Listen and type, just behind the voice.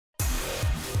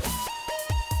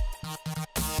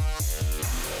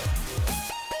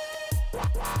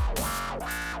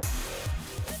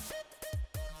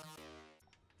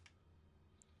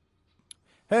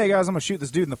Hey guys, I'm gonna shoot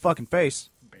this dude in the fucking face.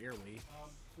 Barely.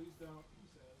 Please don't.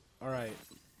 All right,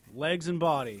 legs and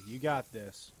body. You got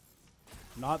this.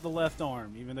 Not the left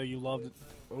arm, even though you love it.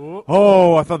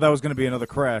 Oh, I thought that was gonna be another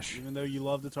crash. Even though you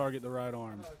love to target the right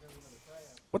arm.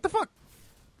 What the fuck?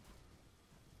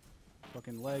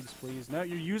 Fucking legs, please. No,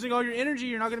 you're using all your energy.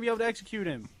 You're not gonna be able to execute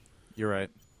him. You're right.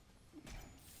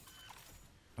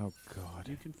 Oh god.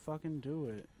 You can fucking do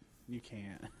it. You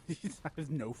can't. I have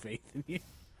no faith in you.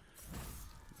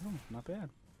 Oh, not bad.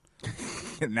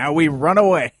 And now we run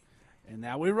away. And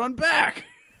now we run back.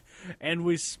 And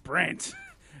we sprint.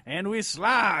 And we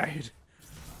slide.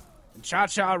 And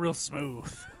cha-cha real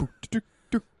smooth.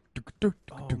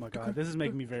 Oh my god, this is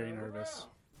making me very nervous.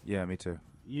 Yeah, me too.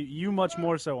 You much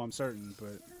more so, I'm certain,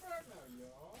 but...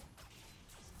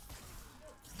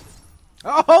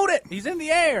 Oh, hold it! He's in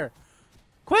the air!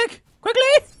 Quick! Quickly!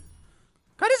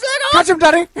 Cut his leg off! Catch him,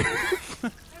 Daddy!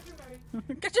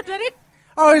 Catch him, Daddy!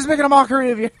 Oh, he's making a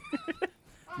mockery of you.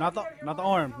 Not the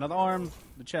arm. Not the arm.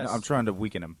 The chest. No, I'm trying to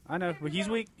weaken him. I know, but he's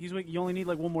weak. He's weak. You only need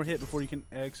like one more hit before you can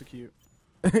execute.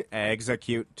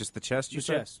 Execute. Just the chest, you The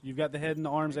said? chest. You've got the head and the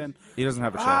arms and... He doesn't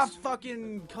have a chest.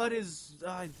 Fucking cut his...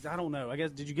 I don't know. I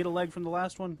guess, did you get a leg from the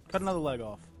last one? Cut another leg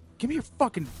off. Give me your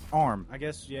fucking arm. I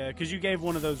guess, yeah, because you gave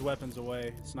one of those weapons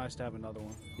away. It's nice to have another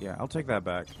one. Yeah, I'll take that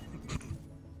back.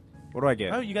 What do I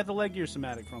get? Oh, you got the leg gear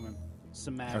somatic from him.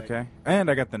 Somatic. Okay.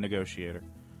 And I got the negotiator.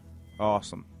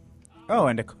 Awesome. Oh,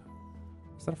 and a...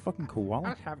 Is that a fucking koala?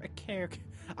 I'll have a cake.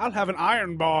 I'll have an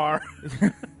iron bar.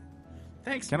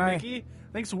 Thanks, Can I- Mickey.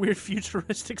 Thanks, weird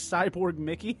futuristic cyborg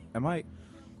Mickey. Am I...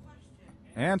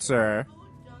 Answer.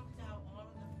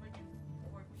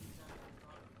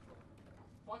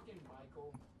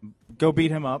 Go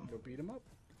beat him up. Go beat him up.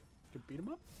 Go beat him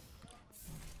up.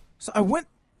 So I went...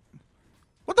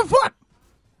 What the fuck?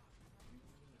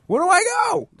 Where do I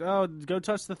go? Oh, go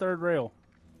touch the third rail.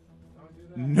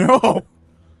 No.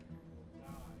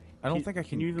 I don't think I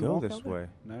can you even go walk this out there? way.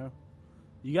 No.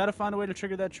 You got to find a way to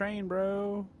trigger that train,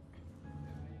 bro.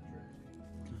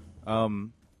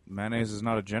 Mayonnaise is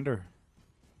not a gender.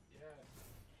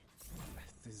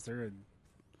 Is there a...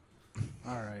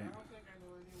 All right.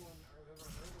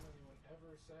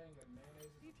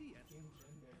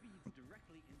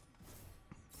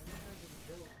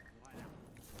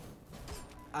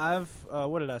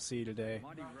 What did I see today?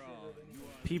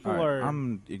 People All right, are...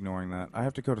 I'm ignoring that. I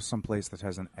have to go to some place that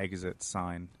has an exit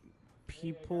sign.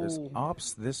 There's People...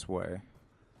 ops this way.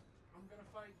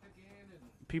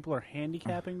 People are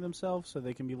handicapping themselves so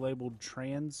they can be labeled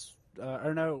trans...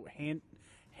 or no,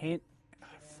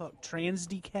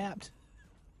 trans-decapped.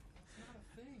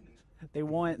 They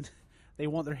want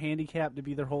their handicap to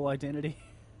be their whole identity.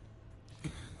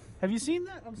 Have you seen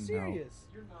that? I'm serious.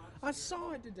 You're not. I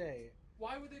saw it today.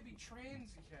 Why would they be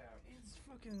trans-decapped? It's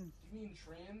fucking... You mean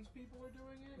trans people are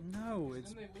doing it? No, Because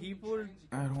it's then they wouldn't be people are...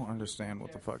 I don't understand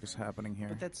what the fuck is happening here.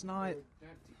 But that's not...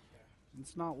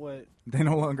 It's not what... They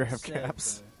no longer have said,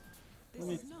 caps. though.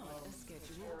 This is not a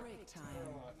scheduled break time.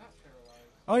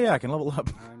 Oh yeah, I can level up.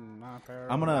 I'm not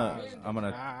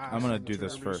I'm gonna do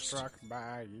this first. Struck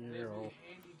by you.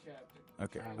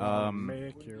 Okay.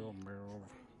 Make you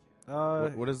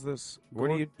move. What is this? Where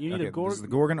do you? You need okay, a Gorgon. This is the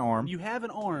Gorgon arm. You have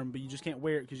an arm, but you just can't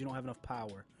wear it because you don't have enough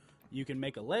power. You can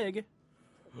make a leg.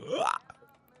 All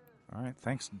right.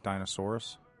 Thanks,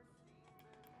 Dinosaurus.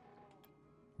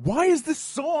 Why is this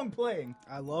song playing?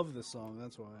 I love this song.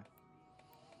 That's why.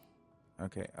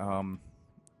 Okay.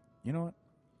 You know what?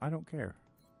 I don't care.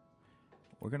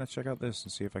 We're gonna check out this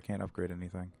and see if I can't upgrade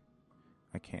anything.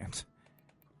 I can't.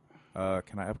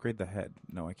 Can I upgrade the head?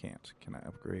 No, I can't. Can I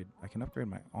upgrade? I can upgrade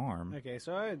my arm. Okay,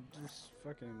 so I just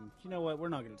fucking... You know what? We're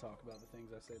not going to talk about the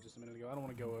things I said just a minute ago. I don't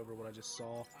want to go over what I just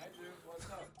saw. I do. What's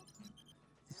up?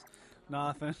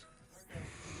 Nothing.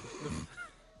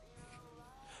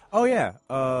 Oh yeah.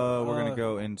 We're gonna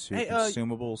go into hey,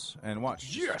 consumables and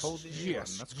watch. Yes, Hold it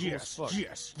yes, on. That's cool as fuck.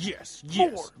 yes.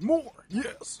 More,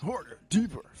 yes, harder,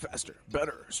 deeper, faster,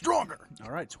 better, stronger.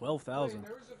 All right, 12,000.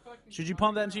 There was a fucking Should you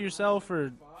pump that into yourself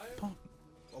or... Pump...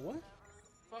 A what?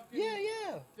 fucking,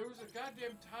 Yeah. There was a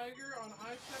goddamn tiger on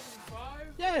I-75?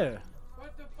 Yeah.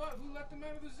 What the fuck? Who let them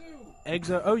out of the zoo?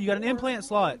 Exo... Oh, you got an implant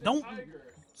slot. Don't... Tiger.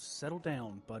 Settle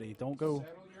down, buddy. Don't go...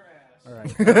 Settle your ass. All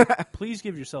right. Please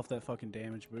give yourself that fucking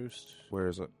damage boost. Where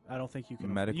is it? I don't think you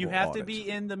can. Medical you have to audit. be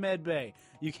in the med bay.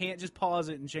 You can't just pause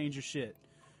it and change your shit.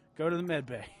 Go to the med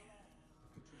bay.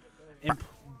 And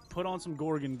put on some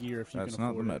Gorgon gear if you That's can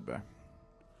not the afford med bay.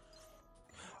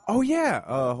 Oh yeah.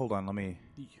 Hold on. Let me.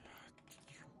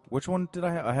 Which one did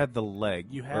I have? I had the leg.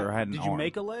 You have. Or I had an Did you arm.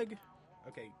 make a leg?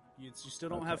 Okay. You still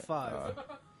don't have Okay, 5.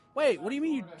 Wait. What do you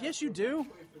mean? Yes, you do.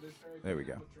 There we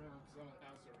go.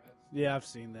 Yeah, I've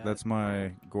seen that. That's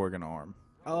my Gorgon arm.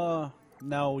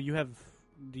 No, you have...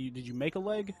 Did you make a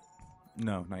leg?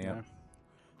 No, not yet. No.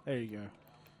 There you go.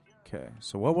 Okay,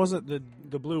 so what was it?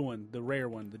 The blue one, the rare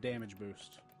one, the damage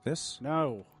boost. This?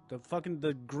 No,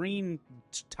 the green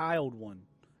tiled one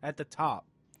at the top.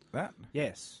 That?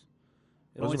 Yes.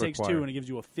 It What only does it takes require? 2 and it gives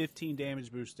you a 15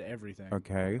 damage boost to everything.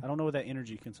 Okay. I don't know what that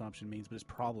energy consumption means, but it's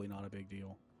probably not a big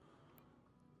deal.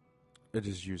 It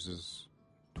just uses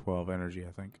 12 energy,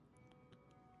 I think.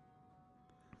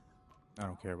 I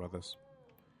don't care about this.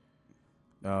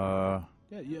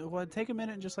 Yeah, well, take a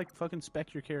minute and just, like, fucking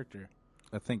spec your character.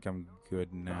 I think I'm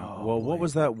good now. Oh, well, boy. what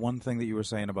was that one thing that you were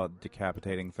saying about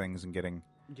decapitating things and getting...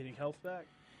 Getting health back?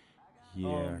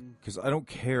 Yeah, because I don't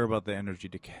care about the energy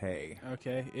decay.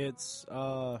 Okay, it's,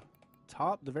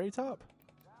 top, the very top.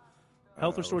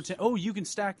 Health restore let's- 10. Oh, you can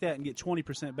stack that and get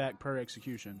 20% back per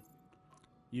execution.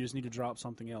 You just need to drop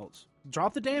something else.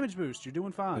 Drop the damage boost. You're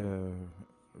doing fine.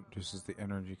 This is the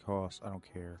energy cost. I don't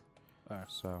care. Alright.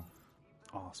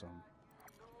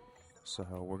 So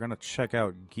we're going to check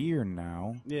out gear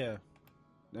now. Yeah.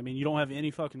 I mean, you don't have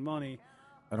any fucking money.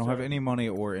 I don't have any money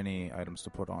or any items to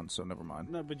put on, so never mind.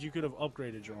 No, but you could have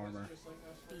upgraded your armor.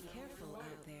 Be careful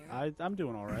out there. I'm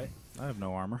doing all right. I have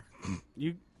no armor.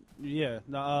 Yeah.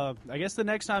 I guess the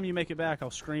next time you make it back, I'll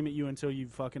scream at you until you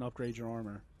fucking upgrade your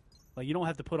armor. Like, you don't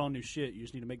have to put on new shit. You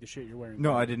just need to make the shit you're wearing. No,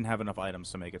 better. I didn't have enough items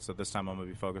to make it, so this time I'm going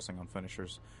to be focusing on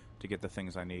finishers to get the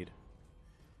things I need.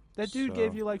 That dude So-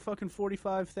 gave you like fucking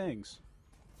 45 things.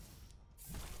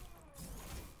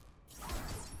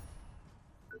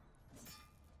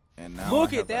 And now Look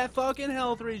I at have that fucking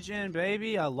health regen,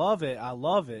 baby. I love it. I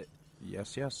love it.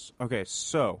 Yes, yes. Okay,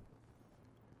 so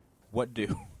what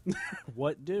do?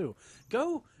 What do?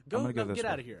 Go, gonna go no, this get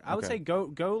way. out of here. I would Okay. say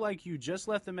go like you just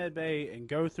left the med bay and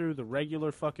go through the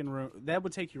regular fucking room. That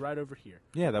would take you right over here.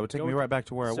 Yeah, that would take Go- me right back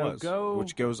to where so I was, go-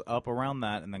 which goes up around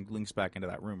that and then links back into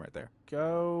that room right there.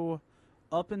 Go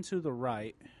up and to the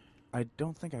right. I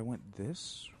don't think I went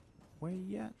this way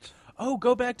yet. Oh,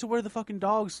 go back to where the fucking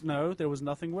dogs... No, there was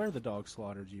nothing where the dog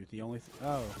slaughtered you. The only...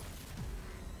 Oh.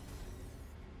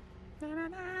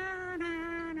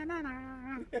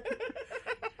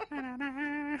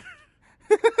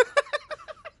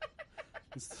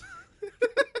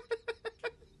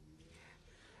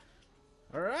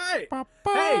 Alright!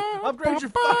 Hey! Upgrade your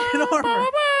fucking armor!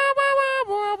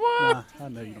 Nah, I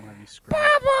know you don't have any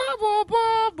scrap.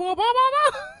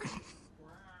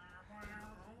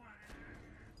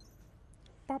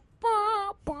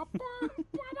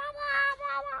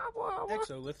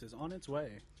 Exolift is on its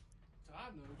way.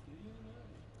 Todd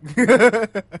knows, do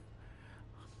you?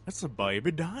 That's a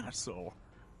baby dinosaur.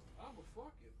 I'm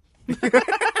a fucking.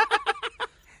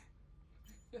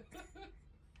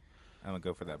 I'm gonna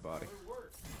go for that body.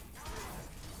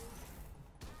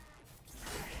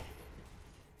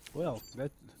 Well,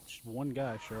 that one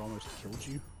guy sure almost killed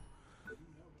you.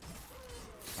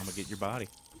 I'm gonna get your body.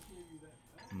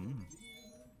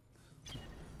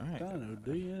 All right. Dino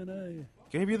DNA.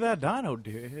 Gave you that dino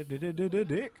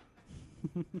dick.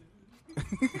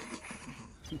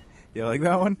 You like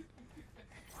that one?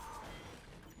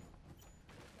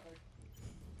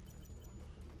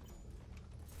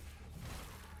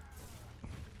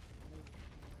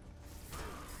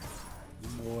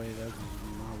 Boy, that was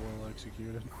not well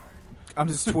executed. I'm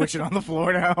just twitching on the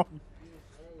floor now.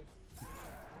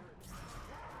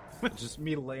 Just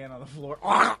me laying on the floor.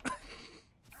 I'm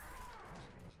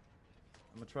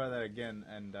gonna try that again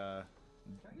and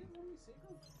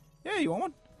yeah, you want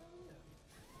one?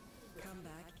 Come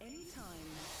back anytime.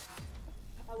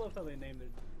 I love how they name their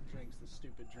drinks the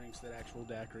stupid drinks that actual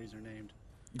daiquiris are named.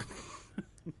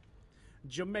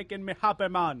 Jamaican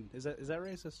Mihapeman. Is that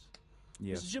racist?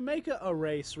 Yes. Is Jamaica a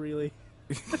race, really?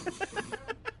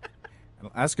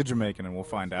 Ask a Jamaican and we'll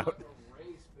find out. A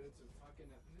race, but it's a fucking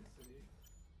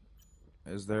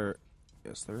ethnicity. Is there?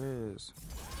 Yes, there is.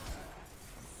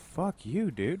 Fuck you,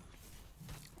 dude.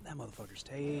 That motherfucker's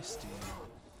tasty.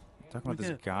 Talking about this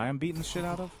Look at- guy I'm beating the shit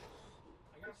out of?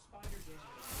 I got spider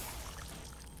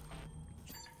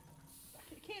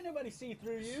damage. Can't nobody see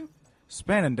through you.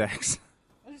 Spannindex.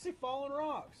 I just see falling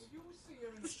rocks. You will see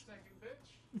him in a second,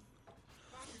 bitch.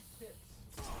 Pop your tits.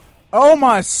 Oh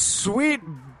my sweet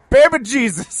baby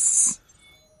Jesus!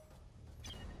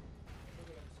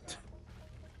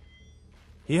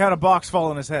 He had a box fall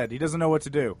on his head. He doesn't know what to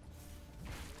do.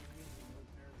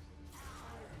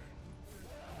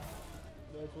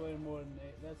 That's way more than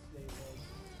that's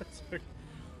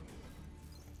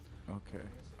Okay.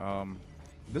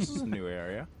 This is a new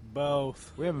area.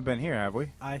 both. We haven't been here, have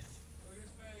we? I Look at his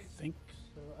face. think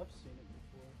so. I've seen it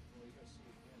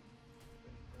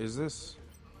before. Is this?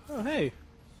 Oh, hey.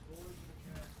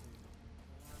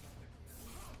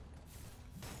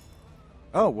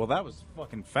 Oh, well, that was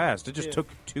fucking fast. It just Yeah. took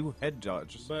 2 head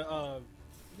dodges. But,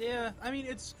 yeah, I mean,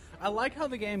 I like how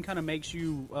the game kind of makes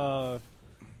you,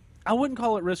 I wouldn't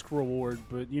call it risk reward,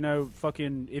 but, you know,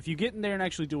 fucking, if you get in there and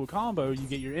actually do a combo, you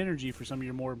get your energy for some of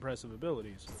your more impressive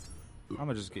abilities. I'm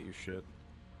gonna just get your shit.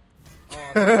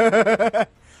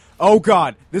 Oh,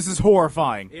 God. This is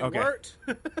horrifying. It okay. worked.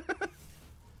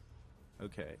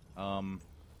 Okay.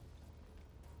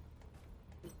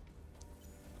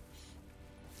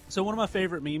 So one of my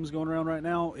favorite memes going around right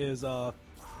now is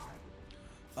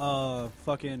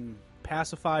fucking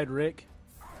pacified Rick.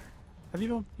 Have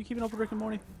you keeping up with Rick and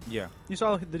Morty? Yeah. You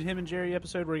saw the him and Jerry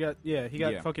episode where he got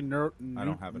Yeah. fucking I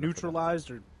don't have enough of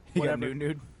neutralized or He got whatever.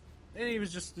 nude. And he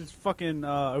was just it's fucking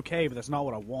okay, but that's not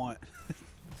what I want.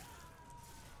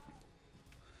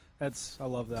 I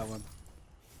love that one.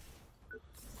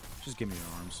 Just give me your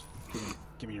arms.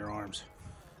 Give me your arms.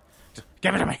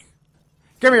 Give it to me.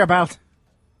 Give me your belt.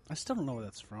 I still don't know where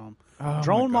that's from. Oh,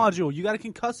 Drone my God. module. You got a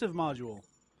concussive module.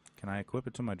 Can I equip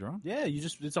it to my drone? Yeah,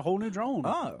 it's a whole new drone.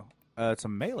 Oh. It's a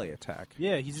melee attack.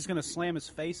 Yeah, he's just gonna slam his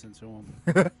face into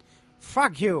him.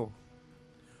 Fuck you.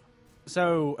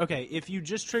 So, okay, if you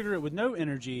just trigger it with no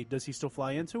energy, does he still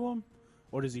fly into him?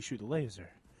 Or does he shoot the laser?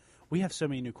 We have so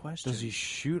many new questions. Does he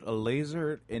shoot a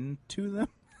laser into them?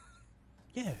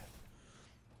 Yeah.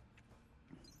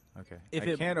 Okay. If I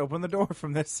it- can't open the door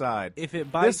from this side. If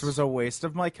it bites, This was a waste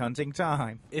of my hunting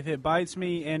time. if it bites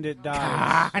me and it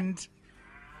dies, And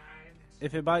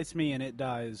if it bites me and it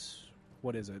dies,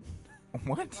 what is it?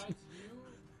 what?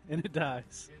 And it dies.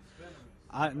 It's venomous.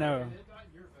 I no, You're venomous.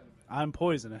 I'm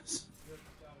poisonous You're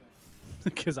dumbass.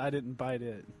 because I didn't bite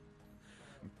it.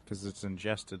 Because it's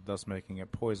ingested, thus making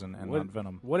it poison and What, not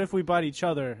venom. what if we bite each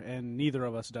other and neither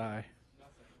of us die?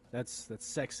 That's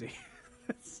sexy.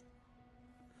 that's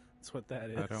what that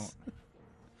is. I don't.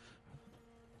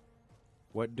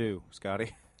 What do,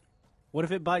 Scotty? What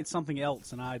if it bites something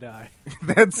else and I die?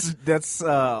 that's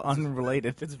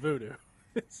unrelated. It's voodoo.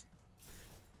 I think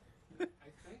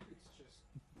it's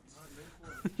just not mental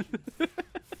addiction.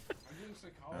 I'm doing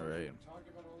psychology. All right. I'm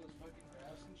talking about all this fucking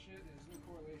grass and shit. And there's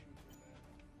no correlation between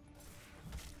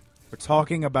that. We're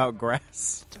talking about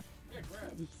grass. Yeah,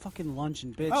 grass. Fucking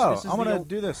luncheon, bitch. Oh, This is I'm the gonna old-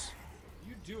 do this.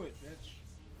 You do it, bitch.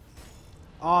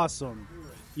 Awesome. Do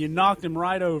it. You knocked him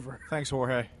right over. Thanks,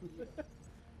 Jorge.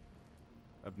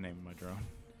 I've named my drone.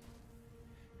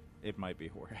 It might be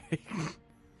Jorge.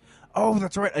 Oh,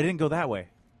 that's right. I didn't go that way.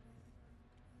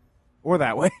 Or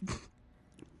that way.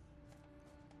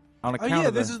 On Oh account yeah,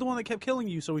 of this the... is the one that kept killing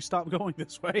you, so we stopped going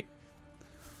this way.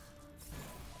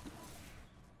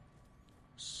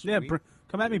 Yeah, Sweet.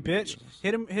 come at me, bitch.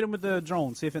 Hit him with the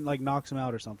drone. See if it like knocks him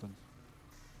out or something.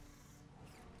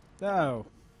 Oh.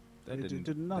 That It didn't,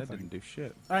 did nothing. That didn't do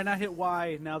shit. All right, now hit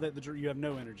Y. Now that you have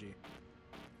no energy.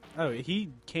 Oh, he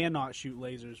cannot shoot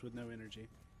lasers with no energy.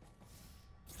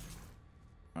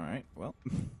 All right, well.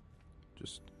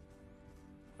 Just...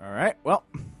 All right, well.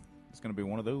 It's going to be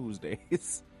one of those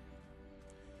days.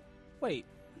 Wait.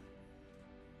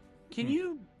 Can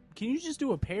you just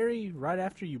do a parry right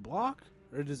after you block,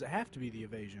 or does it have to be the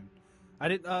evasion? I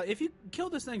did. If you kill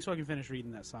this thing, so I can finish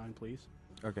reading that sign, please.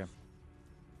 Okay.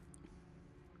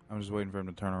 I'm just waiting for him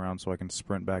to turn around so I can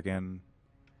sprint back in.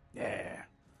 Yeah.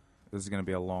 This is going to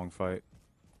be a long fight.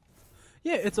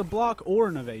 Yeah, it's a block or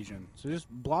an evasion. So just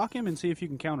block him and see if you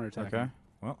can counterattack Okay. him.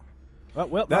 Well,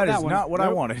 Well, That not is one. not what I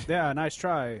Nope. wanted. Yeah, nice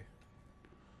try.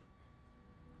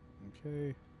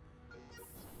 Okay.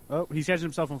 Oh, he's catching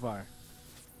himself on fire.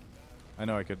 I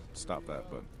know I could stop that,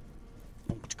 but...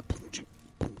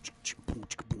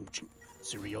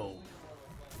 Cereal.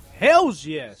 Hells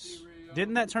yes!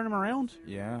 Didn't that turn him around?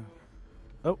 Yeah.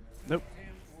 Oh, nope. Damn Orbeez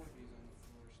on the floor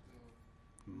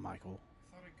still. Michael.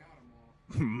 I thought I got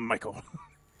them all. Michael.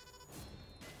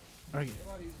 Okay. A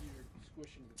lot easier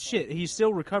squishing the Shit, he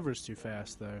still recovers too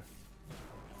fast, though.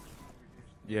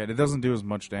 Yeah, it doesn't do as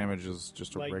much damage as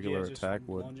just a Like, regular yeah, just attack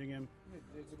would. Lunging him.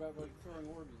 It's about like throwing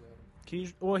Orbeez at him. Can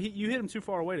you? Well, you hit him too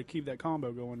far away to keep that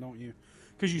combo going, don't you?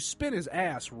 Because you spin his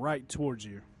ass right towards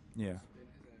you, Yeah.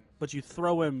 but you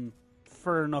throw him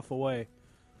far enough away.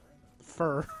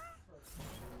 Fur.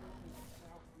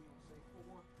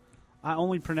 I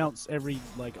only pronounce every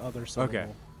like other syllable.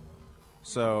 Okay.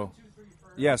 So,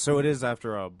 yeah, so it is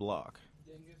after a block.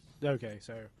 Okay,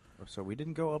 so So we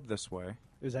didn't go up this way.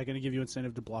 is that going to give you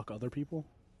incentive to block other people?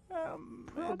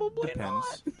 Probably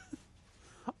depends.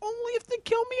 Only if they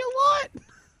kill me a lot.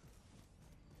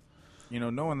 You know,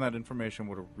 knowing that information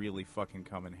would have really fucking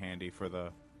come in handy for the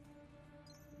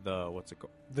what's it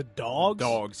called? The dogs?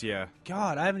 Dogs, yeah.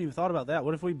 God, I haven't even thought about that.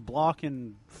 What if we block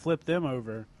and flip them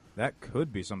over? That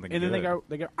could be something And good. then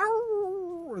they go,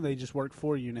 "Ow!" They just work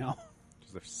for you now.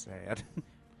 Because they're sad.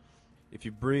 If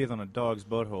you breathe on a dog's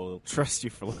butthole, it'll trust you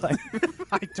for life.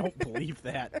 I don't believe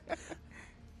that.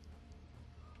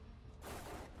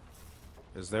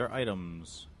 Is there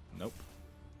items? Nope.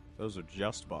 Those are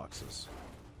just boxes.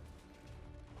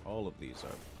 All of these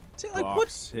are See, like,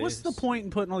 boxes. what's the point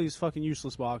in putting all these fucking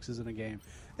useless boxes in a game?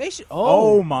 They should.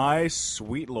 Oh my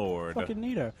sweet lord. Fucking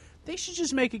neato. They should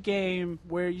just make a game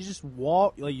where you just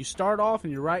walk, like you start off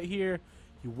and you're right here,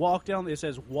 you walk down, it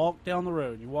says walk down the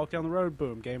road. You walk down the road,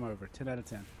 boom, game over. 10 out of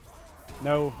 10.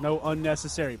 No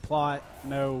unnecessary plot,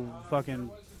 no fucking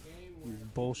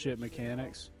bullshit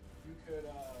mechanics. You could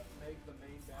make the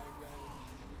main bad guy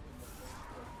in the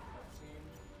first cutscene.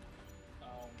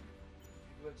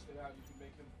 You glitched it out. You can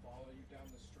make him follow you down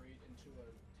the street into a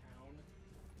town,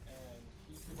 and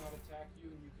he cannot attack you,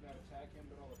 and you cannot attack him.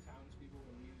 But all the townspeople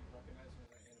will immediately recognize him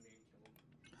as an enemy and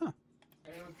kill him. Huh.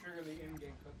 And it would trigger the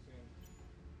in-game cutscene.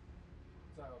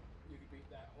 So you could beat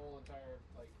that whole entire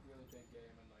like really big game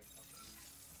in like a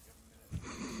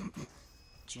minute.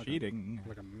 Cheating.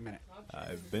 Like a minute.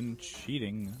 I've been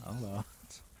cheating a lot.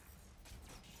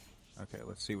 Okay,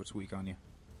 let's see what's weak on you.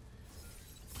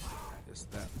 Is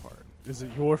that part. Is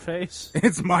it your face?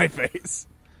 It's my face.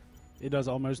 It does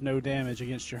almost no damage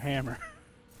against your hammer.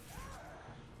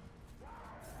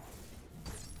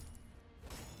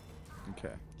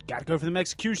 Okay. Gotta go for them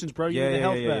executions, bro. You Yeah, need the yeah,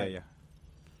 health yeah, yeah, back. yeah.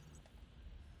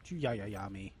 You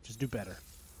me. Just do better.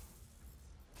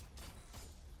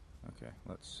 Okay,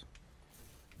 let's...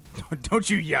 Don't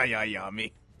you ya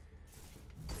me.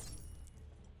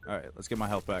 Alright, let's get my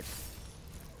health back.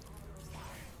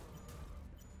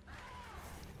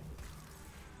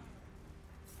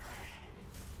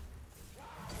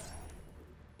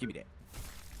 Give me that.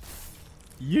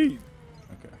 Yeet.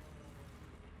 Okay.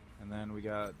 And then we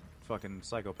got fucking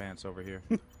Psycho Pants over here.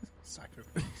 Psycho.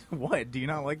 What? Do you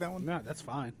not like that one? No, that's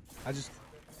fine. Is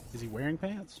he wearing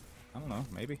pants? I don't know.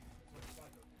 Maybe.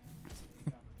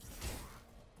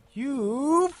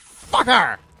 You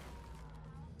fucker!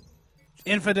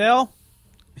 Infidel?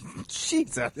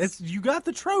 Jesus. You got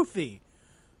the trophy.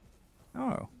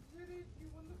 Oh.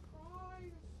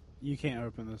 You can't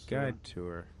open this. Guide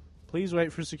tour. Please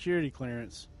wait for security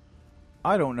clearance.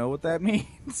 I don't know what that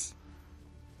means.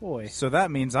 Boy. So that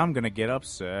means I'm gonna get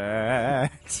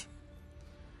upset.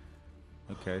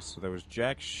 Okay, so there was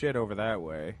jack shit over that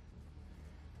way.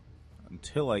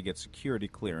 Until I get security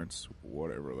clearance.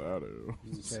 Whatever that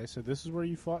is. Okay, so this is where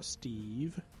you fought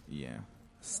Steve. Yeah.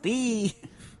 Steve!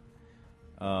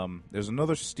 There's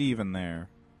another Steve in there.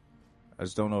 I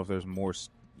just don't know if there's more...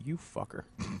 You fucker.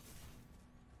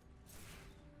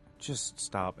 Just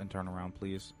stop and turn around,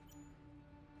 please.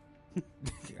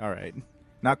 Alright.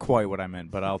 Not quite what I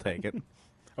meant, but I'll take it.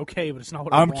 Okay, but it's not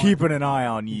what I I'm want. keeping an eye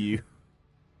on you.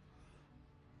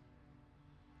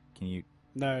 Can you...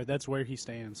 No, that's where he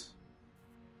stands.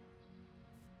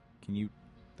 Can you...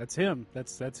 That's him.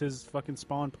 That's his fucking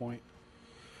spawn point.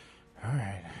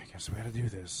 Alright, I guess we gotta do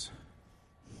this.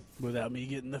 Without me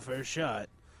getting the first shot.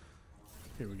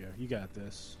 Here we go. You got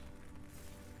this.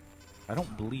 I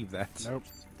don't believe that. Nope.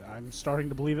 I'm starting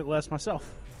to believe it less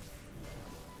myself.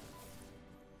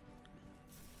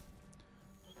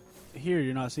 Here,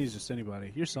 you're not seeing just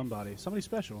anybody. You're somebody. Somebody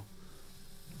special.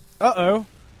 Uh-oh.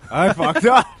 I fucked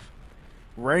up.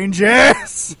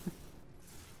 Ranges!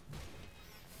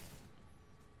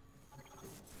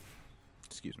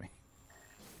 Excuse me.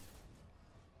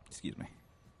 Excuse me.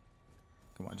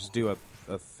 Come on, just do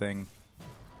a thing.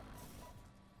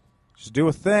 Just do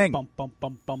a thing! Bump, bump,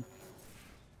 bump, bump.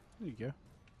 There you go.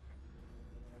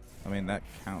 I mean, that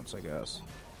counts, I guess.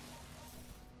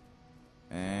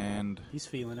 And... He's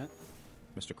feeling it.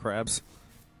 Mr. Krabs.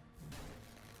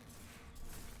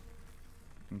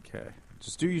 Okay.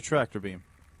 Just do your tractor beam.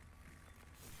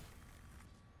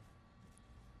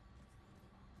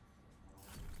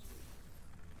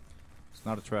 It's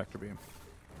not a tractor beam.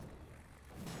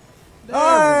 There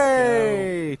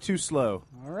Hey! Too slow.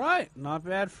 All right. Not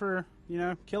bad for,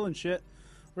 killing shit.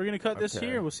 We're going to cut this Okay.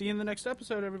 here. We'll see you in the next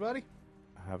episode, everybody.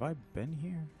 Have I been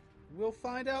here? We'll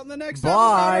find out in the next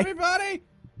Bye. episode, everybody.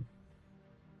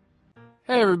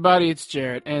 Hey everybody, it's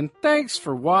Jarrett, and thanks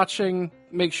for watching.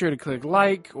 Make sure to click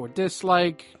like or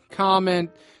dislike,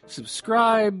 comment,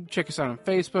 subscribe, check us out on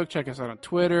Facebook, check us out on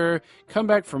Twitter, come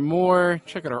back for more,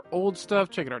 check out our old stuff,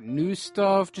 check out our new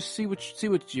stuff, just see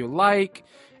what you like,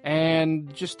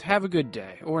 and just have a good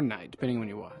day, or night, depending on when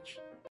you watch.